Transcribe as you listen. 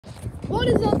What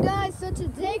is up, guys? So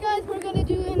today, guys, we're gonna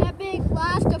do an epic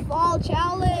last to fall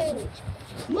challenge.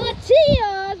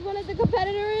 Matthias, one of the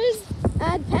competitors,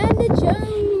 and Panda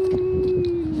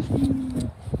Jones.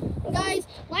 Guys,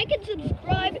 like and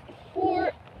subscribe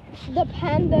for the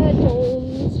Panda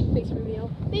Jones face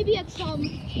reveal. Maybe at some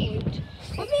point,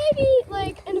 or maybe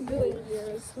like in a billion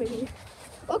years, maybe.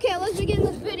 Okay, let's begin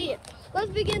this video.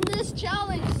 Let's begin this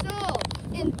challenge. So,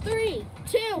 in 3,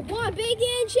 2, 1,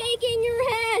 begin shaking your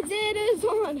heads. It is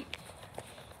on.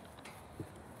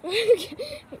 Okay,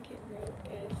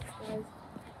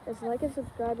 guys, like and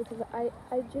subscribe because I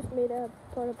just made a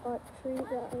pot tree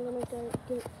that I'm gonna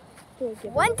do a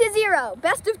giveaway. 1 to 0,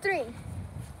 best of 3.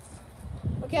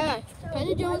 Okay,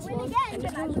 Panda Jones win won. again, Panda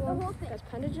but I Jones win the won. whole thing. Guys,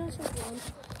 Panda Jones has won.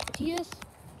 Matthias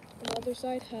on the other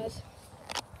side has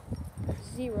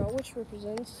 0, which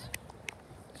represents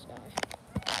this guy.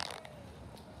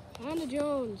 Panda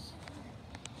Jones.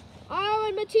 Oh,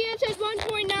 and Matthias has 1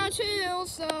 point now too,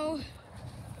 so.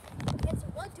 It's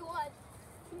 1 to 1.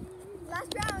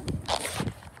 Last round.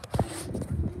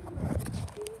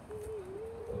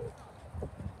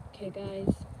 Okay,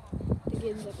 guys, the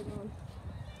game's up and on.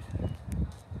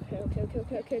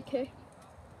 Okay.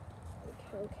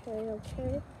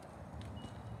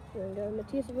 Here we go.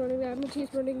 Matthias is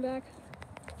running back.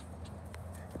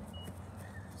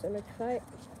 So next fight.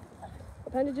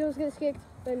 Panda Jones gets kicked.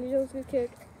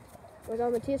 We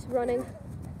got Matthias running.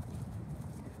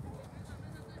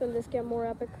 Could this get more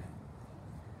epic?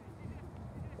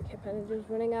 Okay, Panda Jones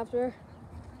running after.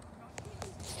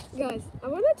 Guys, I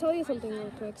want to tell you something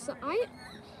real quick. So I'm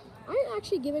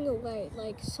actually giving away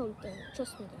like something.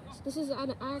 Trust me, guys. This is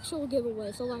an actual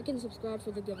giveaway. So like and subscribe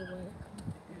for the giveaway.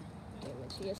 Okay, Matthias